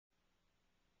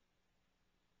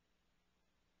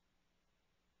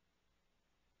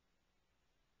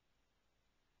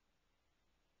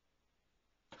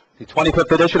The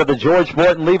 25th edition of the George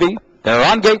Morton Levy. They're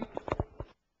on gate.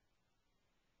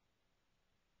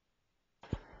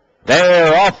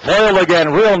 They're off foil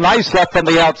again. Real nice left from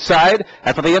the outside.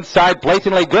 And from the inside,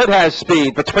 Blatantly Good has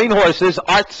speed. Between horses,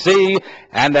 Artsy,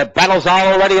 and the battle's on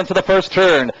already into the first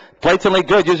turn. Blatantly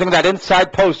Good using that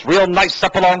inside post. Real nice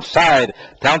up alongside.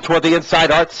 Down toward the inside,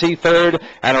 Artsy third.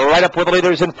 And right up with the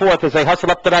leaders in fourth as they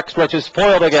hustle up the backstretch. Is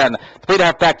foiled again.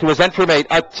 3.5 back to his entry mate,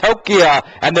 Atochia.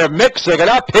 And they're mixing it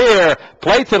up here.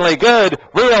 Blatantly Good.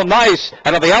 Real nice.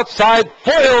 And on the outside,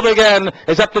 foiled again.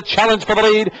 Is up to challenge for the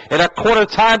lead in a quarter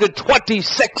time to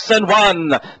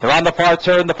 26-1. They're on the far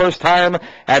turn the first time.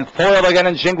 And foiled again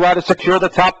and Jingra to secure the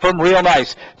top from Real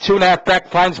Nice. 2.5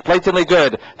 back finds Blatantly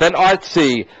Good. Then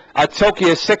Artsy.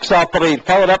 Atochia 6 off the lead,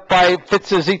 followed up by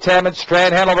Fitzzitam and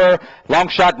Strand Hanover. Long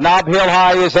shot Knob Hill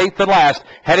High is 8th and last,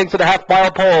 heading to the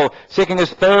half-mile pole, seeking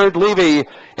his third Levy,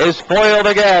 is foiled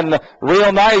again.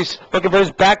 Real Nice, looking for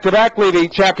his back-to-back Levy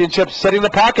championship, sitting the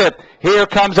pocket. Here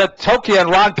comes Atochia and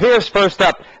Ron Pierce first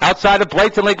up, outside of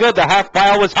Blatantly Good. The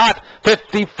half-mile was hot,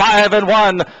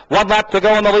 55-1. 1 lap to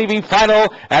go in the Levy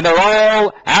final, and they're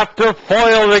all after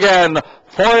foiled again.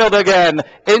 Foiled again,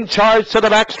 in charge to the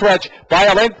backstretch by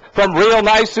a length from Real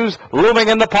Nice, who's looming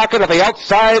in the pocket. On the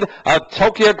outside,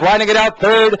 Atochia grinding it out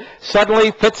third.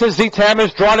 Suddenly, Fitzzitam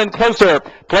is drawn in closer.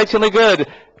 Blatantly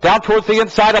Good down towards the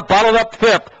inside, a bottled up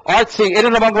fifth. Artsy in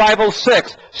and among rivals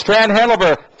sixth. Strand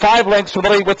Hanover 5 lengths for the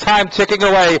lead with time ticking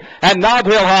away. And Knob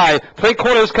Hill High,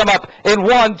 3/4 come up in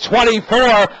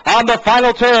 1:24 on the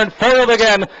final turn. Foiled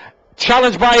again.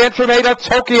 Challenged by entry mate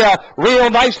Atochia.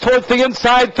 Real Nice towards the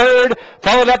inside third,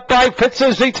 followed up by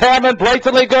Fitzzitam and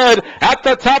Blatantly Good at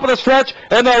the top of the stretch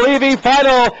in the Levy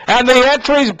final, and the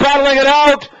entries battling it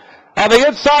out. On the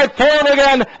inside, foiled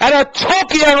again, and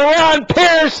Atochia and Ron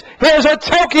Pierce. Here's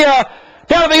Atochia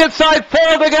down the inside,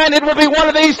 foiled again. It will be one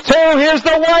of these two. Here's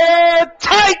the wire,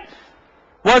 tight.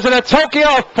 Was it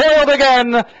Atochia foiled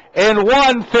again in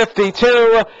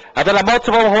 1:52, and then a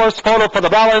multiple horse photo for the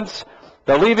balance.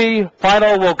 The Levy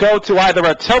final will go to either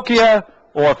Atochia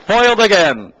or foiled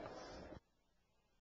again.